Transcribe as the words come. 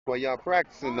While y'all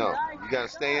practicing though, you gotta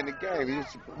stay in the game. You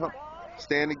just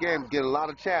stay in the game, get a lot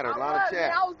of chatter, a lot of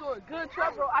chat. I was doing good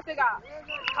trouble, bro. I think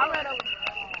I ran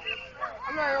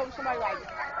over somebody I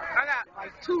got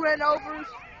like 2 ran overs.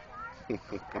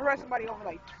 I ran somebody over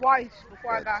like twice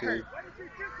before I got hurt.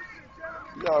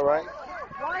 You all right?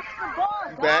 Watch the ball,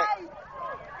 you back?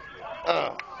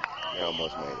 You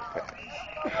almost made it pass.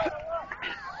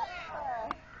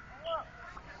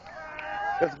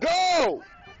 Let's go!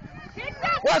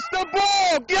 Watch the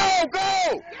ball!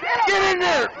 Go! Get in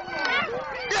there!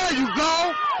 There you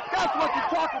go! That's what you're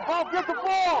talking about. Get the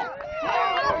ball!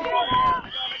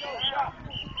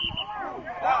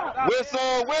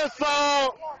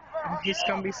 Whistle! He's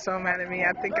gonna be so mad at me.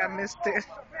 I think I missed it.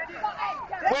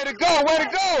 Way to go!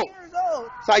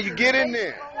 That's how you get in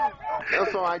there.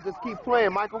 That's all right. Just keep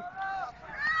playing, Michael.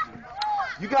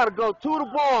 You gotta go to the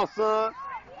ball, son.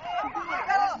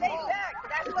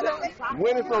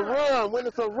 When it's a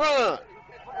run.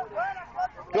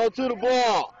 Go to the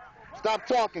ball. Stop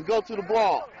talking. Go to the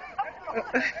ball.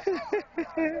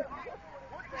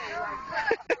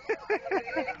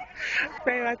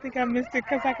 Babe, I think I missed it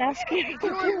because I got scared. You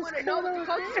don't want to know what the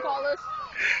coaches call us.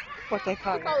 What they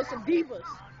call They call us some divas.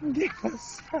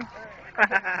 Divas.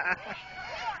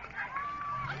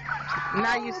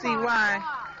 Now you see why.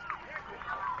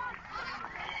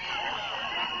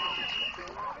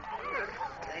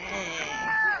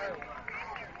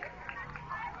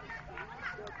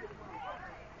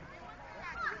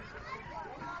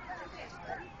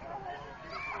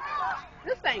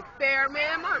 This ain't fair,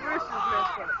 man. My wrist is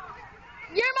messed up.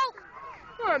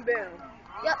 Come on, Ben.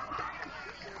 Yep.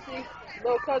 See,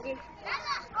 little cousin.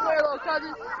 Come here, little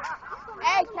cousin.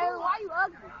 Hey, Taylor, why you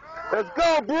ugly? Let's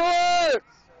go, Bruins!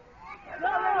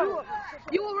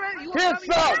 Hits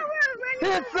up!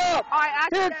 Hits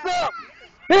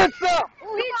up!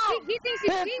 He thinks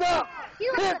he's Hits up! He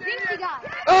looks like a beastie guy.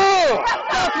 Oh!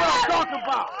 That's what I'm talking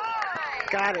about!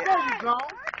 Got it. There you go.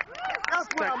 That's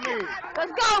what I mean.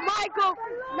 Let's go, Michael.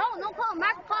 No, call him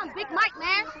Michael. Call him Big Mike,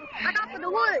 man. I got for the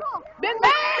wood. Big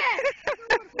man.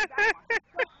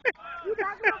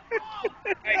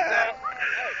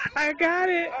 I got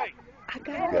it.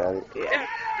 Got it. Yeah.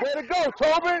 Way to go,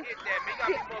 Tobin!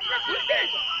 Good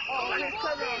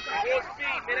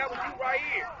speed, man. That was you right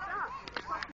here.